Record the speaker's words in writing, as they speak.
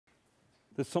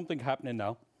There's something happening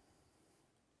now,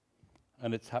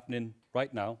 and it's happening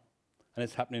right now, and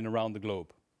it's happening around the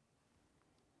globe.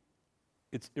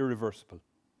 It's irreversible.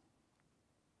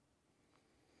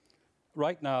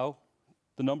 Right now,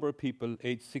 the number of people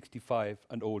aged 65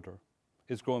 and older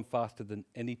is growing faster than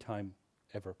any time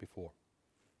ever before.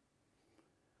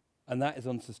 And that is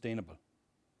unsustainable.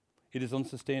 It is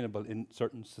unsustainable in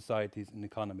certain societies and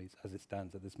economies as it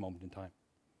stands at this moment in time.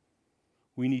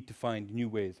 We need to find new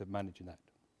ways of managing that.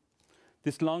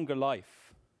 This longer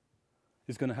life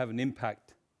is going to have an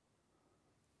impact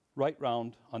right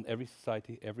round on every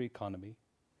society, every economy,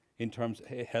 in terms of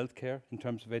healthcare, in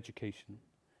terms of education,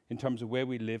 in terms of where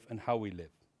we live and how we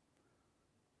live.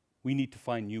 We need to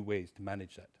find new ways to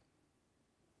manage that.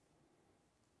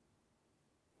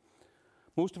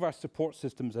 Most of our support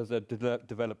systems as they're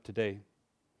developed today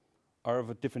are of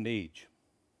a different age.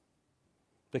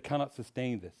 They cannot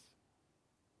sustain this.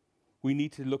 We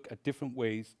need to look at different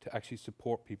ways to actually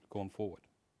support people going forward.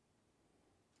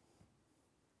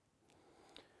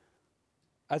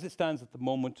 As it stands at the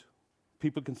moment,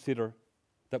 people consider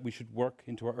that we should work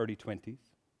into our early 20s.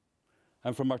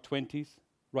 And from our 20s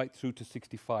right through to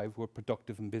 65, we're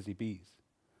productive and busy bees.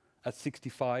 At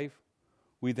 65,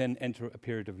 we then enter a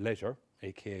period of leisure,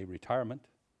 aka retirement.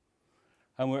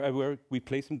 And we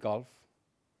play some golf,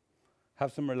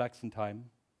 have some relaxing time,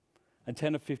 and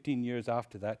 10 or 15 years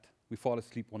after that, we fall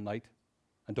asleep one night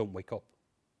and don't wake up.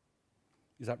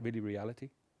 Is that really reality?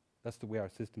 That's the way our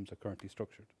systems are currently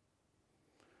structured.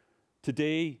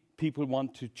 Today, people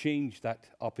want to change that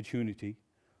opportunity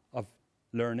of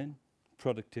learning,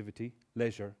 productivity,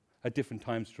 leisure at different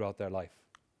times throughout their life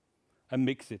and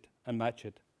mix it and match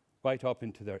it right up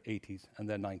into their 80s and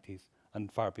their 90s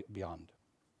and far beyond.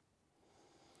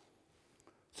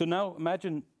 So now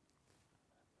imagine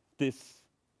this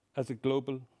as a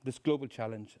global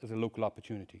challenge as a local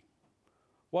opportunity.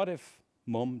 What if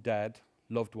mum, dad,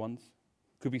 loved ones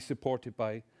could be supported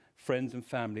by friends and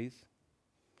families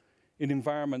in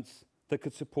environments that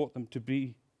could support them to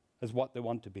be as what they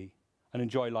want to be and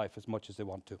enjoy life as much as they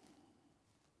want to?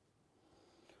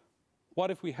 What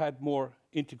if we had more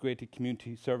integrated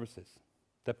community services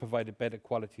that provided better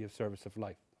quality of service of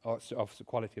life, or of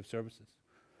quality of services?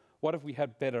 What if we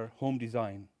had better home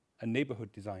design and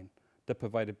neighborhood design that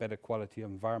provided better quality of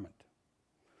environment?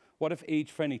 What if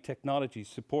age-friendly technology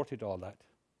supported all that?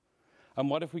 And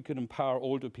what if we could empower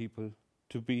older people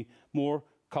to be more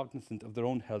cognizant of their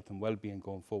own health and well-being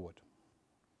going forward?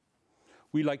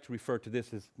 We like to refer to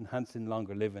this as enhancing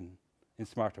longer living in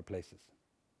smarter places.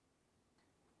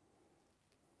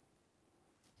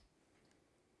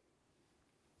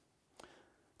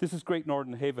 This is Great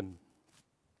Northern Haven.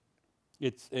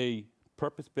 It's a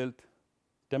purpose-built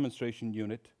demonstration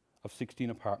unit of 16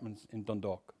 apartments in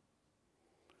Dundalk.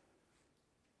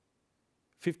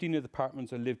 15 of the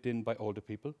apartments are lived in by older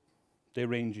people. They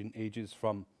range in ages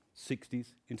from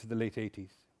 60s into the late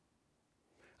 80s.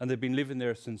 And they've been living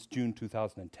there since June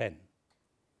 2010.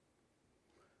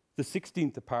 The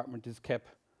 16th apartment is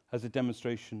kept as a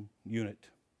demonstration unit.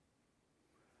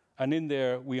 And in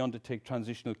there, we undertake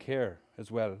transitional care as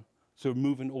well. So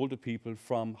moving older people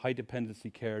from high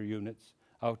dependency care units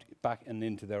out back and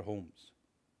into their homes.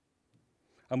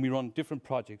 And we run different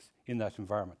projects in that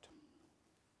environment.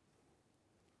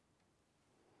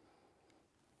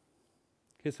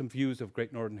 Here's some views of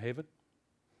Great Northern Haven.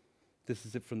 This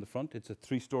is it from the front. It's a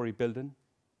 3-story building,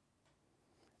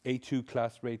 A2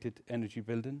 class rated energy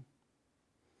building.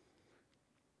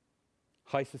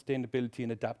 High sustainability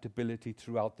and adaptability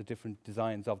throughout the different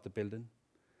designs of the building.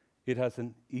 It has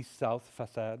an east-south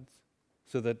facades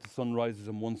so that the sun rises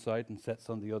on one side and sets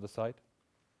on the other side.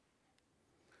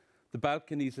 The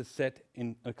balconies are set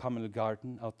in a communal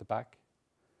garden out the back,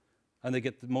 and they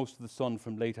get most of the sun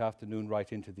from late afternoon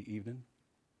right into the evening.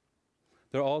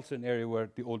 They're also an area where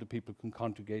the older people can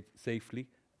congregate safely.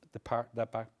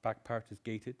 That back part is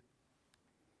gated.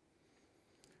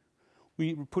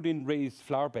 We put in raised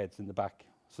flower beds in the back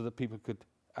so that people could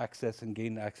access and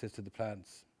gain access to the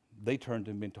plants. They turned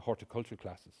them into horticulture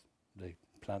classes. They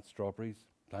plant strawberries,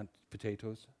 plant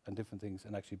potatoes, and different things,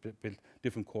 and actually built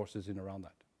different courses in around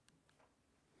that.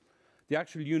 The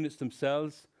actual units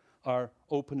themselves are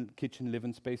open kitchen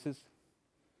living spaces,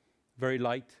 very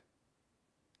light.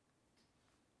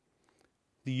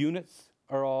 The units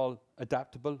are all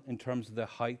adaptable in terms of their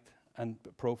height and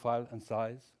profile and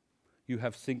size. You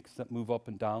have sinks that move up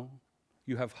and down.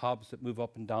 You have hobs that move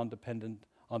up and down dependent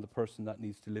on the person that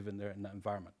needs to live in there in that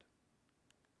environment.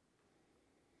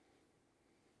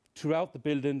 Throughout the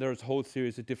building, there's a whole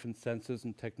series of different sensors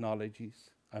and technologies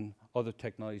and other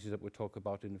technologies that we'll talk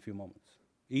about in a few moments.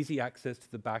 Easy access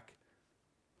to the back,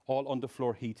 all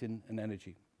underfloor heating and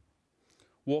energy.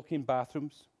 Walk-in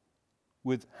bathrooms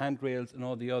with handrails and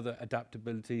all the other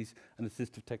adaptabilities and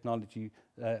assistive technology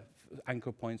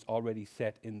anchor points already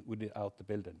set in without the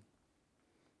building,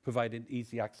 providing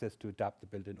easy access to adapt the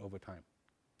building over time.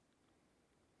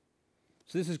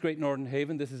 So this is Great Northern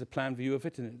Haven. This is a plan view of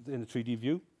it in a 3D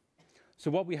view.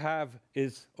 So what we have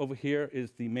is, over here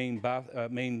is the main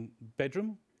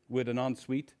bedroom with an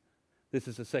ensuite. This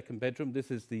is a second bedroom.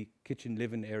 This is the kitchen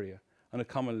living area and a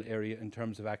common area in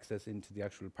terms of access into the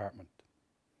actual apartment.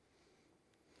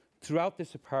 Throughout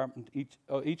this apartment,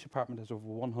 each apartment has over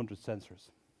 100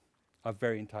 sensors of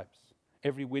varying types.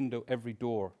 Every window, every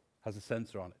door has a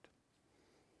sensor on it.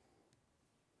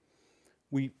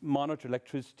 We monitor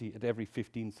electricity at every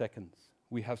 15 seconds.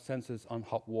 We have sensors on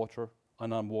hot water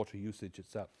and on water usage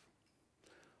itself.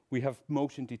 We have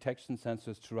motion detection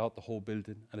sensors throughout the whole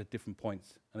building and at different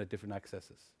points and at different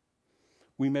accesses.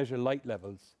 We measure light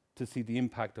levels to see the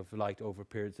impact of light over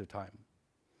periods of time.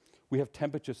 We have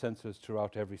temperature sensors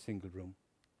throughout every single room.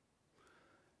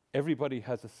 Everybody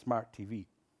has a smart TV,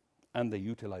 and they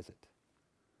utilize it.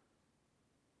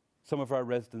 Some of our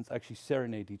residents actually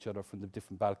serenade each other from the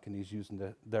different balconies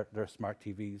using their smart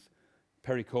TVs.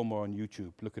 Perry Como on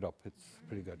YouTube, look it up, it's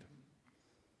pretty good.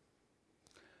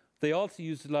 They also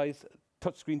utilize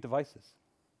touchscreen devices.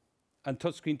 And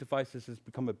touchscreen devices has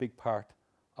become a big part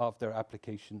of their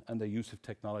application and their use of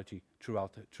technology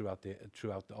throughout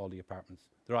all the apartments.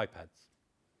 They're iPads.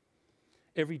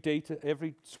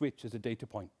 Every switch is a data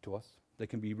point to us. They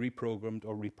can be reprogrammed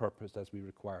or repurposed as we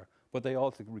require, but they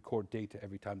also record data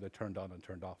every time they're turned on and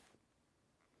turned off.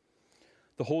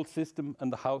 The whole system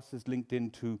and the house is linked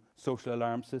into social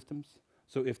alarm systems.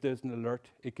 So if there's an alert,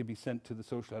 it can be sent to the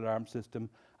social alarm system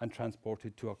and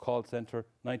transported to a call center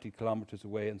 90 kilometers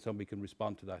away, and somebody can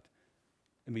respond to that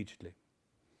immediately.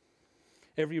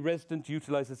 Every resident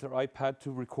utilizes their iPad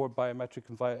to record biometric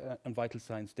and vital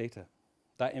signs data.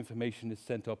 That information is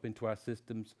sent up into our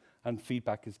systems, and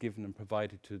feedback is given and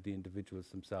provided to the individuals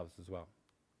themselves as well.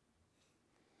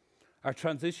 Our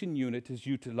transition unit is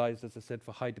utilized, as I said,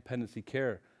 for high dependency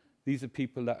care. These are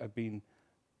people that have been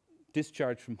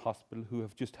discharged from hospital who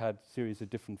have just had a series of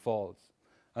different falls.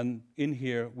 And in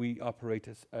here, we operate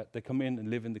as, they come in and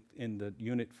live in the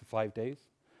unit for 5 days,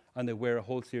 and they wear a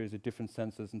whole series of different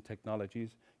sensors and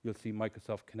technologies. You'll see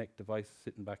Microsoft Kinect device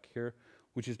sitting back here,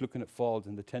 which is looking at falls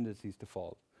and the tendencies to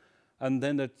fall. And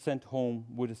then they're sent home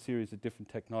with a series of different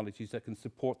technologies that can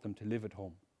support them to live at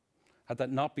home. Had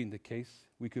that not been the case,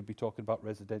 we could be talking about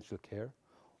residential care,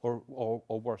 or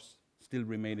worse, still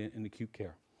remaining in acute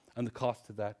care, and the cost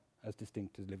of that as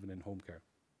distinct as living in home care.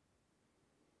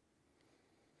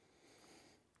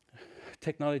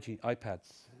 Technology,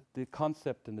 iPads. The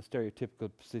concept and the stereotypical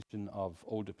position of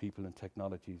older people in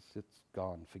technologies, it's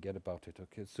gone, forget about it,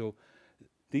 okay? So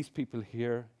these people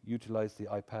here utilize the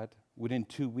iPad. Within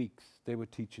 2 weeks, they were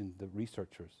teaching the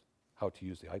researchers how to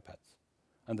use the iPads,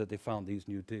 and that they found these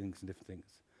new things and different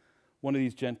things. One of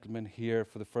these gentlemen here,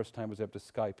 for the first time, was able to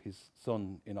Skype his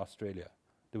son in Australia.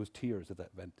 There was tears at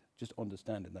that event, just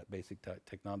understanding that basic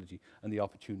technology and the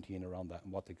opportunity in around that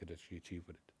and what they could actually achieve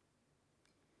with it.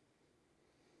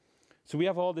 So we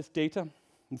have all this data.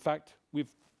 In fact,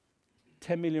 we've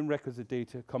 10 million records of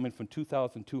data coming from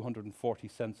 2,240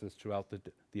 sensors throughout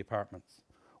the apartments.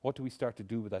 What do we start to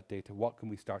do with that data? What can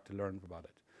we start to learn about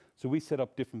it? So we set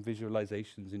up different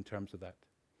visualizations in terms of that.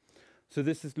 So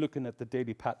this is looking at the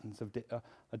daily patterns of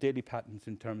daily patterns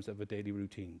in terms of daily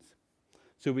routines.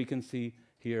 So we can see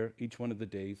here each one of the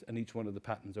days and each one of the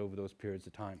patterns over those periods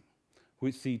of time.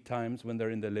 We see times when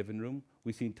they're in their living room,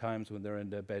 we see times when they're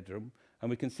in their bedroom, and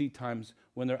we can see times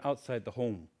when they're outside the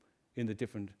home in the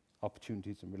different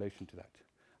opportunities in relation to that.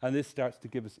 And this starts to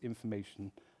give us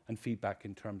information and feedback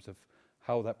in terms of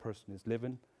how that person is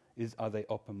living. Are they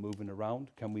up and moving around?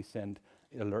 Can we send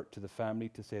an alert to the family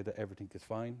to say that everything is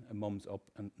fine and mum's up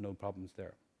and no problems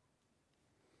there?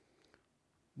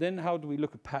 Then how do we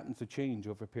look at patterns of change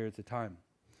over periods of time?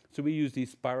 So we use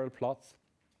these spiral plots.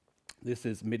 This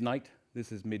is midnight,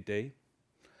 this is midday,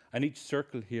 and each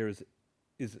circle here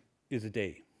is a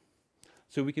day.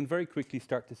 So we can very quickly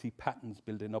start to see patterns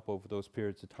building up over those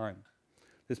periods of time.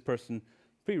 This person,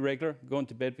 pretty regular, going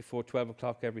to bed before 12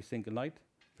 o'clock every single night,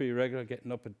 pretty regular,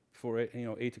 getting up at before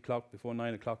 8 o'clock, before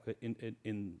 9 o'clock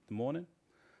in the morning.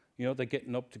 You know, they're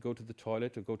getting up to go to the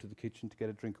toilet or go to the kitchen to get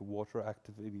a drink of water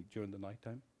actively during the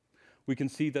nighttime. We can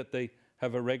see that they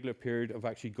have a regular period of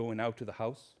actually going out of the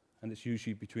house, and it's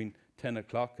usually between 10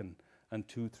 o'clock and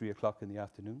 2, 3 o'clock in the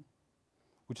afternoon,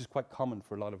 which is quite common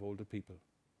for a lot of older people.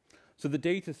 So the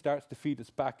data starts to feed us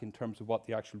back in terms of what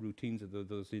the actual routines of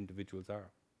those individuals are.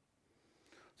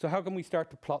 So how can we start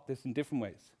to plot this in different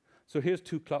ways? So here's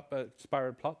two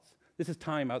spiral plots. This is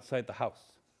time outside the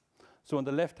house. So on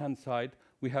the left-hand side,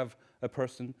 we have a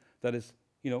person that is,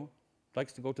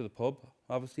 likes to go to the pub,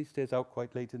 obviously, stays out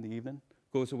quite late in the evening,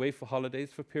 goes away for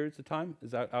holidays for periods of time,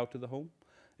 is out of the home,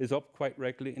 is up quite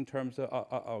regularly in terms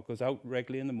of, goes out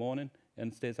regularly in the morning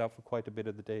and stays out for quite a bit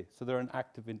of the day. So they're an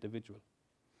active individual.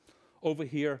 Over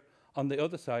here, on the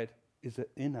other side, is an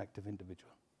inactive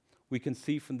individual. We can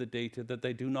see from the data that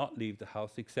they do not leave the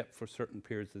house except for certain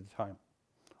periods of time.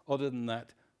 Other than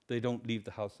that, they don't leave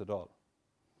the house at all.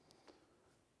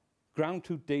 Ground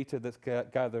truth data that's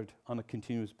gathered on a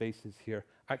continuous basis here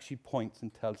actually points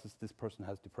and tells us this person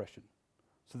has depression.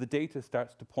 So the data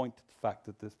starts to point to the fact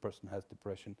that this person has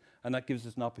depression, and that gives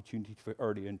us an opportunity for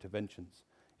early interventions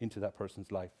into that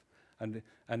person's life and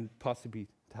possibly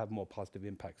to have more positive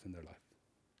impacts in their life.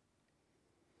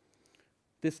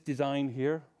 This design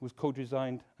here was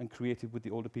co-designed and created with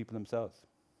the older people themselves.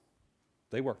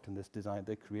 They worked on this design,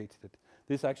 they created it.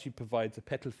 This actually provides a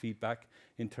petal feedback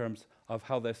in terms of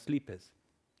how their sleep is.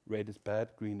 Red is bad,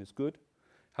 green is good.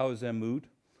 How is their mood?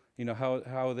 How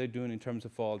are they doing in terms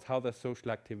of falls? How their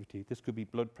social activity? This could be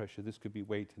blood pressure, this could be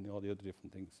weight, and all the other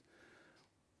different things.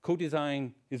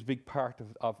 Co-design is a big part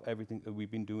of everything that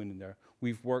we've been doing in there.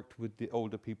 We've worked with the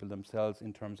older people themselves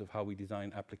in terms of how we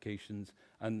design applications,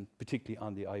 and particularly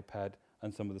on the iPad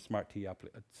and some of the smart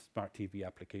TV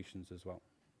applications as well.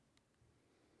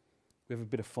 We have a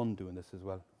bit of fun doing this as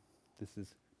well. This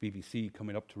is BBC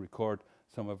coming up to record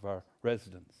some of our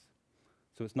residents.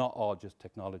 So it's not all just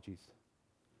technologies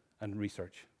and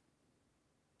research.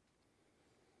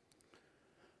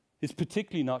 It's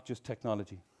particularly not just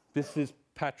technology. This is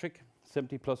Patrick,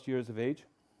 70 plus years of age,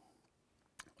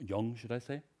 young, should I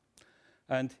say,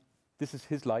 and this is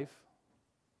his life,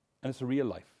 and it's a real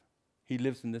life. He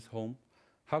lives in this home.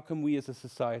 How can we as a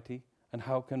society, and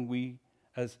how can we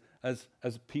as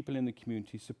people in the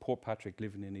community support Patrick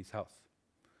living in his house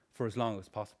for as long as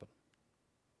possible?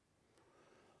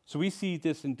 So we see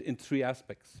this in three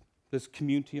aspects. There's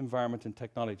community, environment, and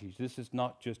technologies. This is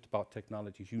not just about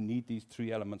technologies. You need these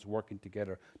three elements working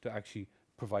together to actually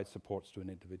provide supports to an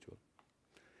individual.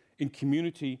 In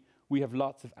community, we have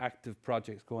lots of active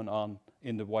projects going on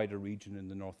in the wider region in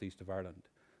the northeast of Ireland.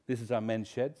 This is our men's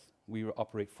sheds. We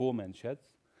operate 4 men's sheds,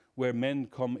 where men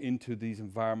come into these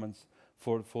environments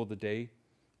for the day,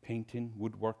 painting,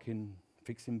 woodworking,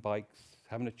 fixing bikes,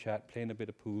 having a chat, playing a bit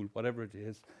of pool, whatever it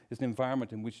is. It's an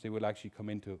environment in which they will actually come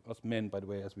into. Us men, by the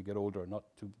way, as we get older, are not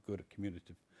too good at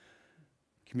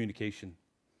communication.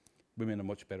 Women are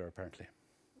much better, apparently.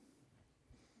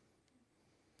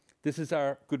 This is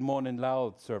our Good Morning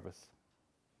Loud service.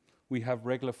 We have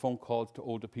regular phone calls to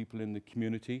older people in the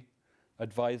community,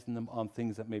 advising them on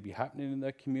things that may be happening in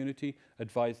their community,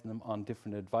 advising them on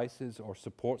different advices or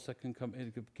supports that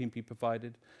can be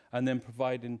provided, and then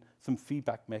providing some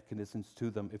feedback mechanisms to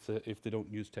them if they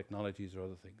don't use technologies or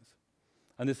other things.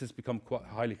 And this has become quite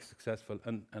highly successful,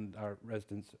 and our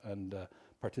residents and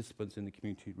participants in the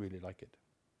community really like it.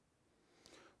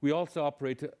 We also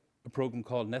operate a program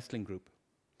called Nestling Group.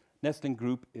 Nestling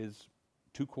Group is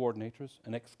 2 coordinators,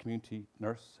 an ex-community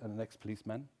nurse and an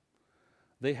ex-policeman.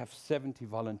 They have 70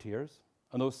 volunteers,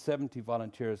 and those 70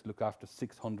 volunteers look after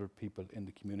 600 people in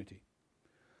the community.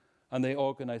 And they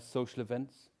organize social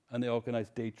events, and they organize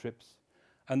day trips,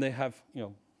 and they have,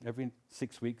 every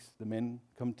 6 weeks, the men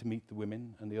come to meet the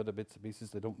women and the other bits and pieces.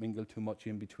 They don't mingle too much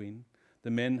in between. The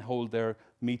men hold their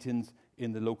meetings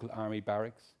in the local army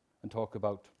barracks and talk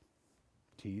about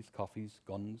teas, coffees,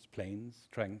 guns, planes,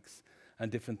 tranks,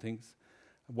 and different things,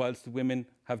 whilst the women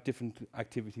have different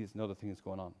activities and other things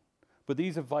going on. But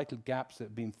these are vital gaps that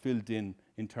have been filled in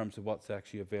terms of what's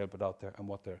actually available out there and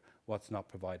what's not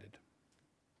provided.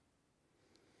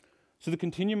 So the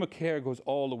continuum of care goes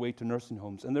all the way to nursing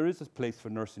homes, and there is a place for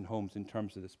nursing homes in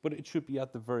terms of this, but it should be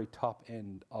at the very top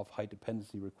end of high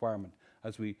dependency requirement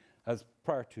as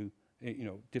prior to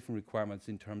different requirements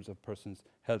in terms of person's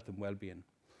health and well-being.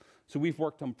 So we've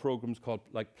worked on programs called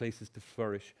like Places to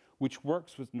Flourish, which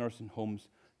works with nursing homes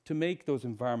to make those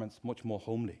environments much more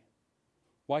homely.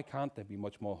 Why can't they be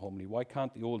much more homely? Why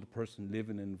can't the older person live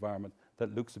in an environment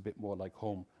that looks a bit more like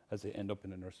home as they end up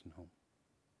in a nursing home?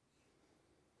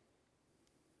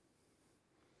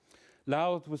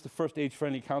 Louth was the first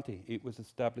age-friendly county. It was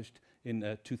established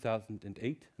in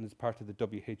 2008 and is part of the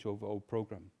WHO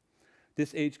program.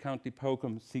 This age county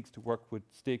program seeks to work with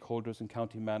stakeholders and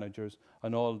county managers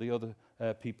and all the other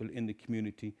people in the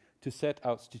community to set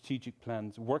out strategic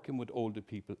plans, working with older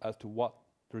people as to what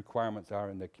the requirements are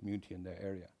in their community and their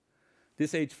area.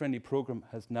 This age-friendly program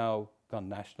has now gone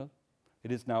national.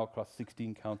 It is now across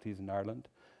 16 counties in Ireland,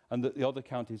 And the other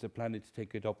counties are planning to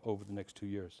take it up over the next 2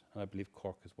 years, and I believe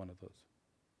Cork is one of those.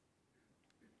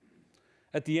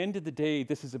 At the end of the day,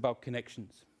 this is about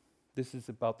connections. This is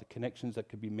about the connections that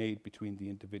can be made between the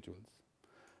individuals.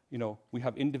 You know, we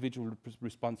have individual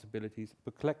responsibilities,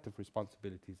 but collective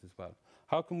responsibilities as well.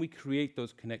 How can we create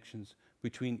those connections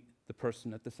between the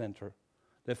person at the centre,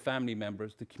 their family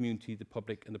members, the community, the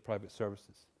public, and the private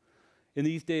services? In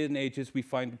these days and ages, we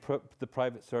find the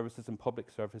private services and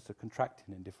public services are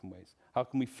contracting in different ways. How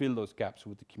can we fill those gaps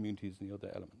with the communities and the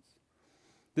other elements?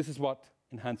 This is what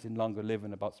enhancing longer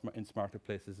living in smarter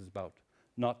places is about.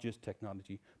 Not just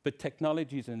technology, but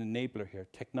technology is an enabler here.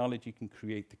 Technology can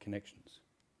create the connections.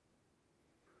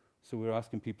 So we're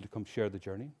asking people to come share the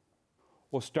journey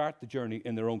or start the journey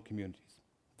in their own communities.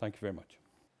 Thank you very much.